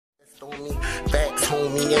On me, facts,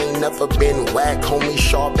 homie, ain't never been whack, homie,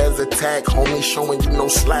 sharp as a tack, homie, showing you no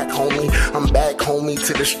slack, homie. I'm back, homie,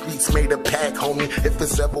 to the streets, made a pack, homie. If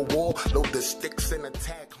it's ever war, load the sticks and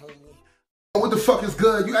attack, homie. What the fuck is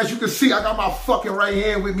good? As you can see, I got my fucking right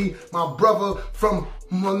hand with me, my brother from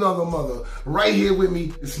another mother. Right here with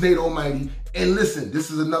me is Nate Almighty. And listen, this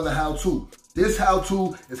is another how-to. This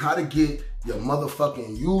how-to is how to get your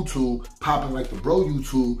motherfucking YouTube popping like the bro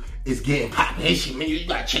YouTube is getting popping. Hey shit, man, you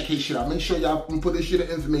gotta check his shit out. Make sure y'all put this shit in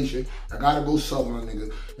information. I gotta go sub, my nigga. You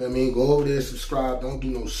know what I mean? Go over there, subscribe. Don't do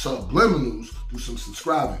no subliminals. Do some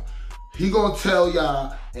subscribing. He gonna tell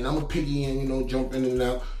y'all, and I'm gonna piggy in, you know, jump in and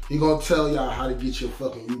out. He gonna tell y'all how to get your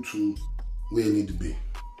fucking YouTube where it need to be.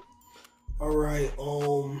 All right.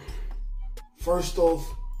 First off,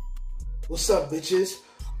 what's up, bitches?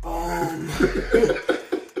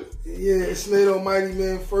 Yeah, it's Nate Almighty,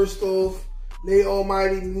 man. First off, Nate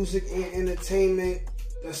Almighty Music and Entertainment.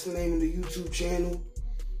 That's the name of the YouTube channel.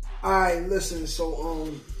 Alright, listen, so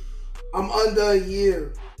I'm under a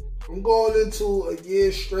year. I'm going into a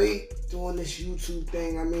year straight doing this YouTube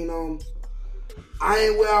thing. I mean, I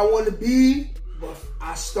ain't where I want to be, but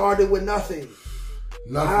I started with nothing.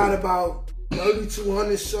 I had about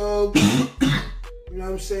 3,200 subs. You know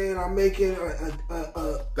what I'm saying? I'm making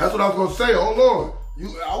That's what I was gonna say. Hold on. You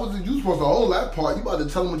supposed to hold that part. You about to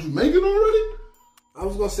tell them what you making already? I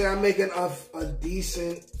was gonna say I'm making a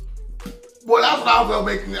decent. Well, that's what I was gonna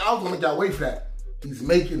make. I was gonna make y'all wait for that. He's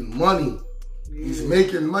making money. Yeah. He's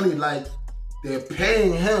making money like they're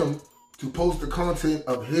paying him to post the content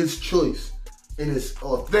of his choice, and it's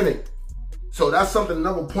authentic. So that's something.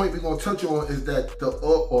 Another point we're gonna touch on is that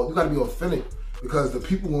you gotta be authentic because the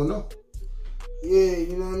people will know. Yeah,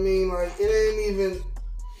 you know what I mean? Like, it ain't even...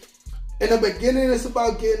 In the beginning, it's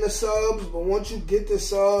about getting the subs, but once you get the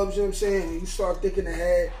subs, you know what I'm saying, and you start thinking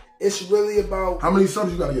ahead, it's really about... How many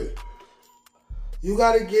subs you gotta get? You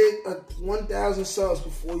gotta get 1,000 subs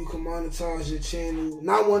before you can monetize your channel.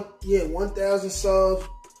 1,000 subs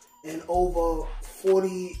and over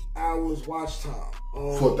 40 hours watch time.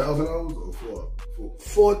 4,000 hours or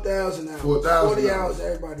 4,000 hours. 40 hours,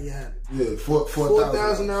 everybody had it. Yeah,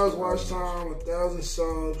 4,000 hours watch time, 1,000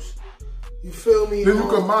 subs. You feel me? Then you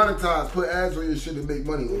can monetize, put ads on your shit and make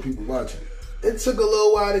money when people watch it. It took a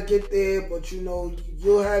little while to get there, but you know,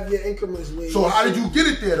 you'll have your increments with. So how did you get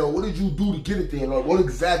it there though? What did you do to get it there? Like, what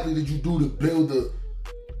exactly did you do to build to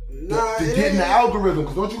get in the algorithm?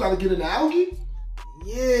 Because don't you got to get in the algae?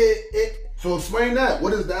 Yeah. So explain that.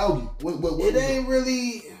 What is the algae? What it ain't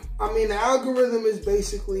really... I mean, the algorithm is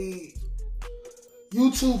basically...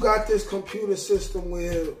 YouTube got this computer system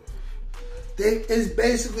where it's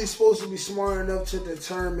basically supposed to be smart enough to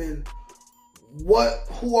determine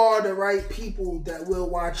who are the right people that will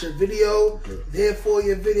watch your video. Okay. Therefore,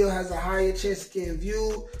 your video has a higher chance of getting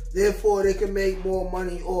viewed. Therefore, they can make more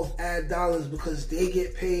money off ad dollars because they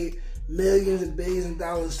get paid millions and billions of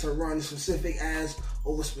dollars to run specific ads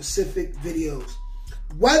over specific videos.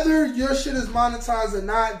 Whether your shit is monetized or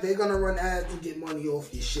not, they're gonna run ads to get money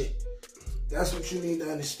off your shit. That's what you need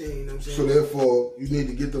to understand, you know what I'm saying? So therefore, you need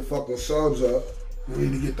to get the fucking subs up. You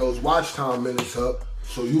need to get those watch time minutes up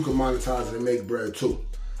so you can monetize it and make bread too.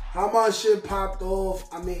 How my shit popped off,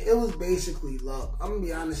 I mean, it was basically luck. I'm gonna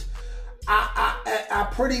be honest. I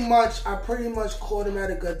pretty much caught him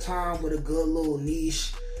at a good time with a good little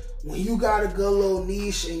niche. When you got a good little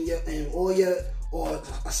niche or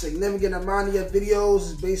a significant amount of your videos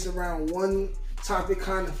is based around one topic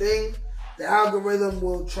kind of thing, the algorithm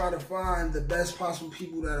will try to find the best possible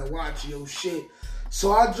people that'll watch your shit.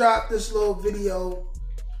 So I dropped this little video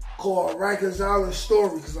called Rikers Island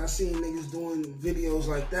Story because I seen niggas doing videos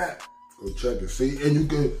like that. Go check it. See, and you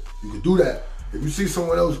can do that. If you see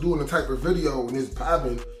someone else doing a type of video and it's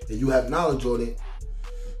popping and you have knowledge on it,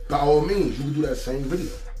 by all means, you can do that same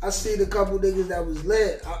video. I seen a couple niggas that was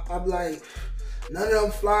lit. I'm like, none of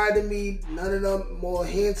them fly than me. None of them more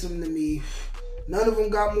handsome than me. None of them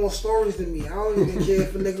got more stories than me. I don't even care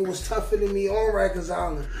if a nigga was tougher than me on Rikers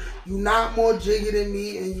Island. You not more jiggy than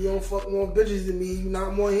me, and you don't fuck more bitches than me. You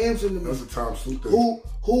not more handsome than me. That's a Tom Snoop thing. Who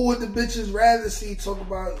would the bitches rather see talk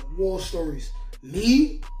about war stories?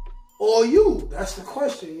 Me or you? That's the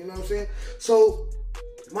question. You know what I'm saying? So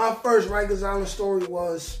my first Rikers Island story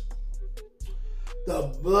was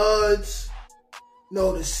the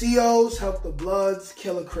COs helped the Bloods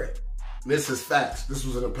kill a Crip. This is facts. This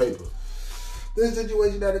was in the paper. This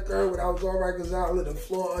situation that occurred when I was on Rikers Island, the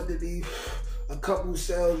floor underneath a couple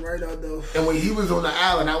cells right under. And when he was on the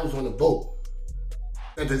island, I was on the boat.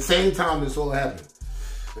 At the same time this all happened.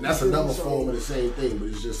 And that's another form of the same thing, but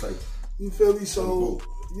it's just like... You feel me? So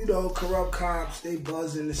you know, corrupt cops, they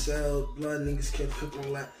buzz in the cell, blood niggas kept cooking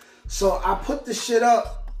all that. So I put the shit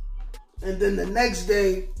up, and then the next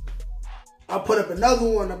day, I put up another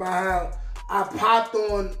one about how I popped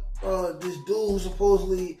on this dude who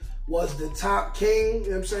supposedly was the top king, you know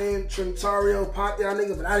what I'm saying? Trinitario popped that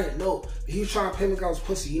nigga, but I didn't know. He was trying to pay me like I was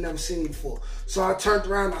pussy. He never seen me before. So I turned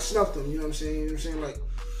around and I snuffed him, you know what I'm saying? You know what I'm saying? Like,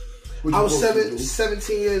 I was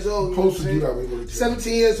 17 years old. You know what I'm saying?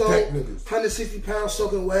 17 years old, 160 pounds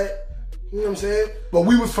soaking wet. You know what I'm saying? But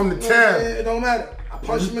we was from the town. It don't matter. I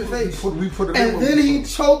punched him in the face. We put and then he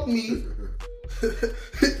choked me.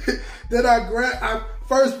 Then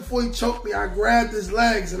first before he choked me, I grabbed his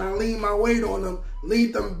legs and I leaned my weight on him,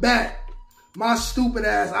 leaned them back. My stupid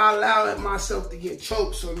ass, I allowed myself to get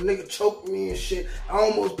choked, so the nigga choked me and shit. I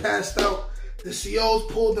almost passed out. The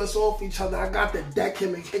COs pulled us off each other. I got to deck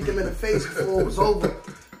him and kick him in the face before it was over.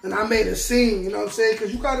 And I made a scene, you know what I'm saying?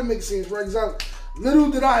 Because you got to make scenes, right? Exactly.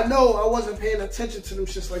 Little did I know I wasn't paying attention to them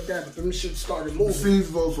shits like that, but them shits started moving. The scenes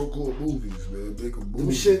is also called movies, man. Make a movie.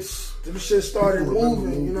 Them shits started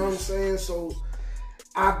moving, you know what I'm saying? So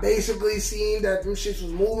I basically seen that them shits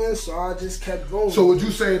was moving, so I just kept going. So would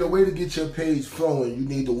you say the way to get your page flowing, you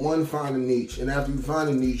need to find a niche, and after you find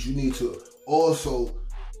a niche, you need to also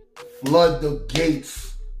flood the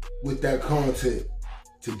gates with that content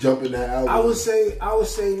to jump in that algorithm? I would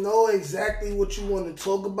say know exactly what you want to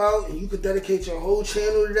talk about, and you could dedicate your whole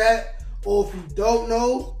channel to that. Or if you don't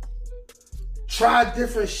know, try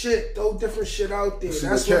different shit, throw different shit out there.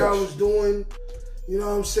 That's what I was doing. You know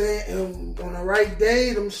what I'm saying? And on the right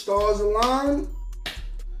day, them stars align.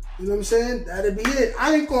 You know what I'm saying? That'd be it.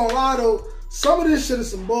 I ain't gonna lie though, some of this shit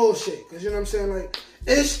is some bullshit. Cause you know what I'm saying? Like,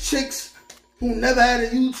 it's chicks who never had a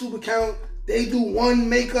YouTube account. They do one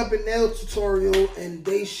makeup and nail tutorial and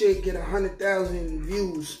they shit get 100,000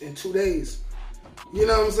 views in 2 days. You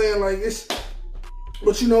know what I'm saying? Like, it's,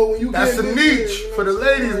 but you know, when you that's get a niche for the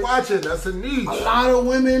ladies watching. That's a niche. A lot of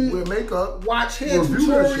women with makeup watch hair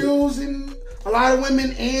tutorials, and a lot of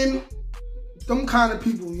women and them kind of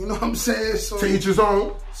people. You know what I'm saying? So to each his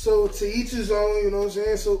own. So to each his own. You know what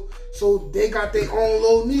I'm saying? So they got their own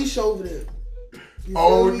little niche over there.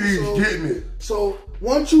 Own niche, getting it. So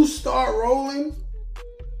once you start rolling,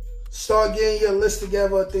 start getting your list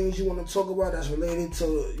together of things you want to talk about that's related to,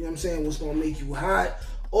 you know what I'm saying, what's going to make you hot.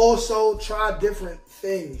 Also, try different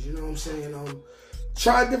things, you know what I'm saying?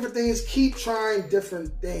 Try different things. Keep trying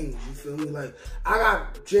different things, you feel me? Like, I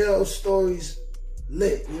got jail stories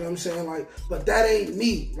lit, you know what I'm saying? Like, but that ain't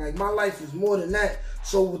me. Like, my life is more than that.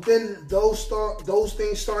 So within those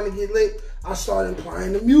things starting to get lit, I started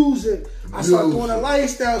applying the music. I started doing the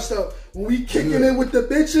lifestyle stuff. When we kicking it with the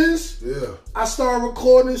bitches, I started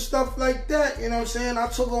recording stuff like that. You know what I'm saying? I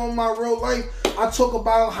took on my real life. I talk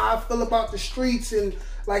about how I feel about the streets and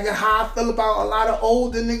like how I feel about a lot of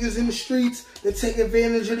older niggas in the streets that take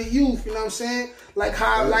advantage of the youth. You know what I'm saying? Like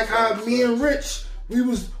how me and Rich, we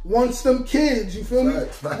was once them kids. You feel me?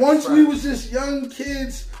 Once we was just young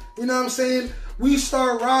kids. You know what I'm saying? We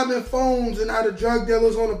start robbing phones, and now the drug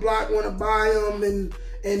dealers on the block want to buy them,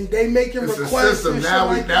 and they making requests. And now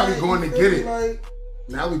we going to get it. Like,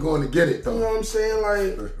 now we going to get it though. You know what I'm saying?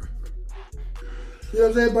 Like, you know what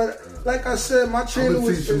I'm saying? But like I said, my channel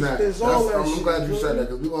is all that shit. I'm glad you said that,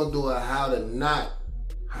 because we're gonna do a how to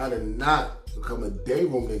not become a day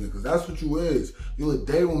room nigga, because that's what you is. You a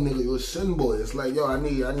day room nigga. You a sin boy. It's like, yo, I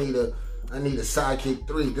need a sidekick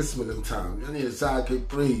 3. This is one of them times. I need a sidekick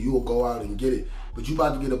 3. You will go out and get it. But you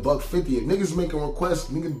about to get $150. If niggas making requests,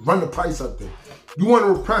 niggas run the price up there. You want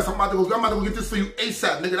to request, I'm about to go get this for you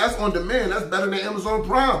ASAP, nigga. That's on demand. That's better than Amazon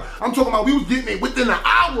Prime. I'm talking about we was getting it within an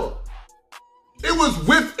hour. It was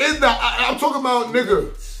within the, I'm talking about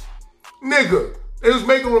nigga. It was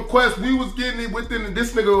making requests. We was getting it within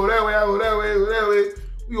this nigga go that way, I go that way.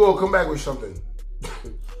 We all come back with something.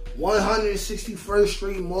 161st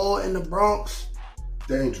Street Mall in the Bronx.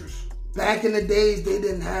 Dangerous. Back in the days, they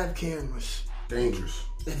didn't have cameras. Dangerous.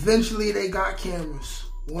 Eventually, they got cameras.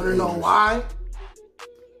 Want to know why?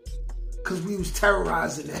 Because we was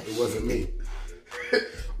terrorizing that shit. It wasn't me.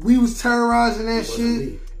 We was terrorizing that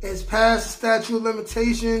shit. It's past the statute of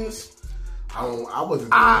limitations. I wasn't.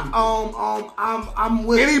 I'm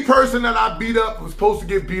with any person that I beat up was supposed to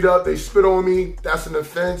get beat up. They spit on me. That's an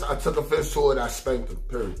offense. I took offense to it. I spanked them.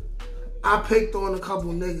 Period. I picked on a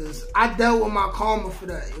couple niggas. I dealt with my karma for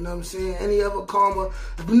that. You know what I'm saying? Any other karma.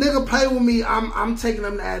 If a nigga play with me, I'm taking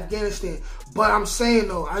them to Afghanistan. But I'm saying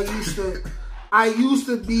though, I used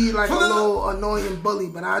to be like a little annoying bully,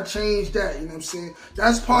 but I changed that. You know what I'm saying?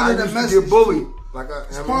 That's part of the message. Be a bully.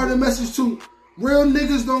 It's part of the message too. Real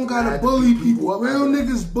niggas don't gotta bully people. up Real after that.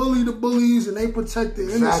 niggas bully the bullies and they protect the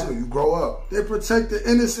innocent. Exactly, you grow up. They protect the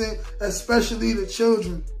innocent, especially the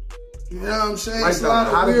children. You know what I'm saying? Like It's a lot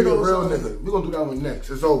of how to be a weirdos real out here. nigga. We're gonna do that one next.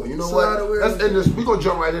 It's over. You know It's a lot of what? weirdos. Let's end this. We're gonna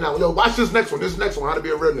jump right in now. Yo, watch this next one. This next one, how to be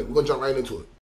a real nigga. We're gonna jump right into it.